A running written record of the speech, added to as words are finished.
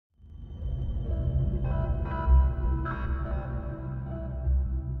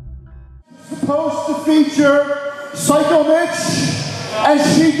feature Psycho Mitch and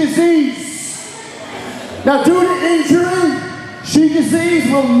Aziz. Now, due to injury,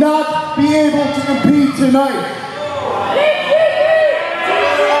 Aziz will not be able to compete tonight.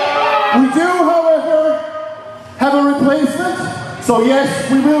 We do, however, have a replacement, so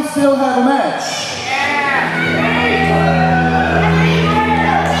yes, we will still have a match.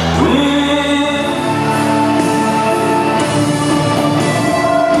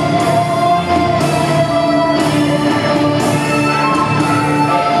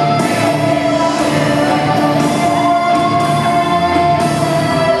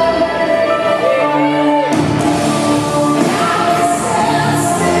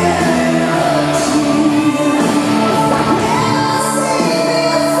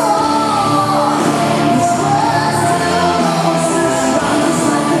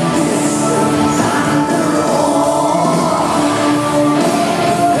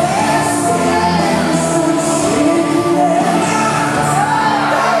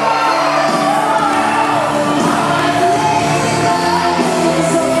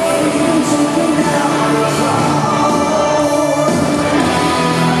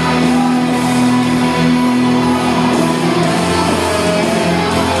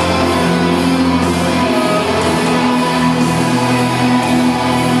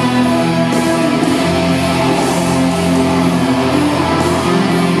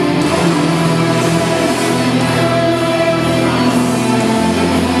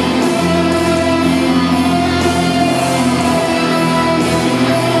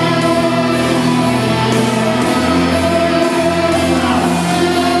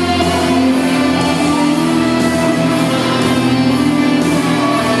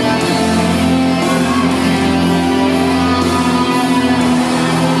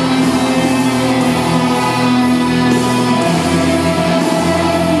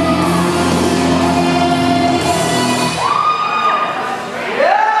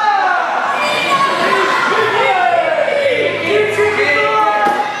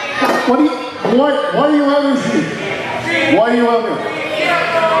 Why are you out here? Why are you out here?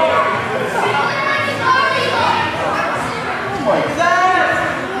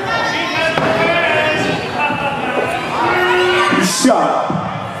 Shut up.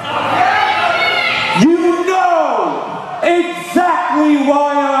 You know exactly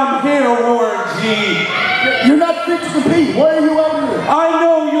why I'm here, Warren G. You're not fit to compete. Why are you out here? I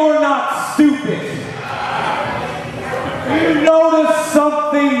know you're not stupid. You notice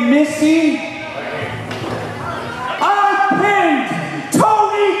something missing?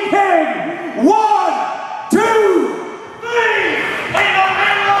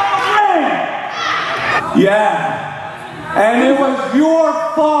 Yeah, and it was your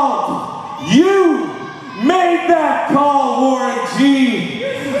fault. You made that call, Warren G.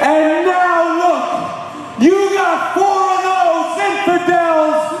 And now look, you got 4 of those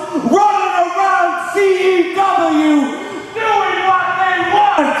infidels running around CEW doing what they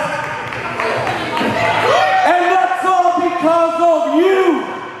want. And that's all because of you.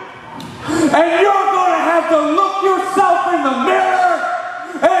 And you're going to have to look yourself in the mirror,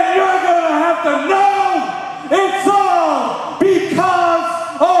 and you're going to have to know it's all because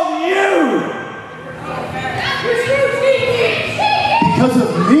of you! Because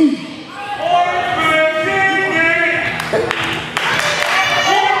of me?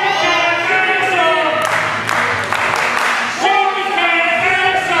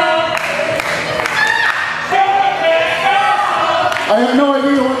 I have no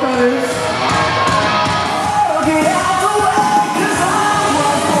idea what that is.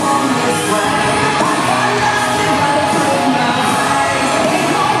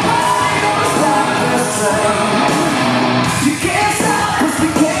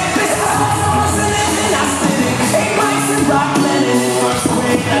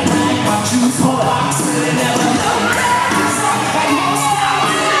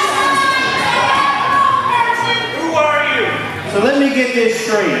 So let me get this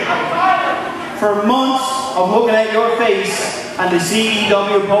straight. For months of looking at your face and the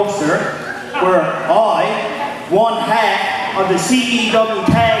CEW poster, where I, one half of the CEW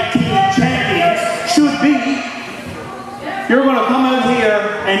Tag Team Champions, should be, you're going to come out here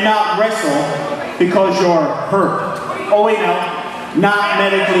and not wrestle because you're hurt. Oh wait, no, not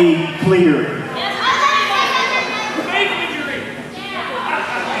medically cleared.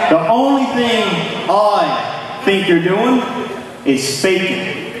 The only thing I think you're doing is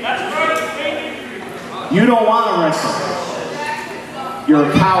faking. You don't want to wrestle. You're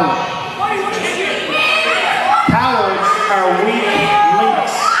a coward. Cowards are weak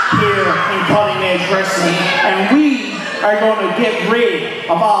links here in Cutting Edge Wrestling, and we are going to get rid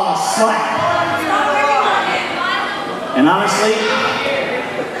of all the slack. And honestly,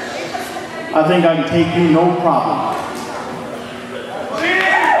 I think I can take you no problem.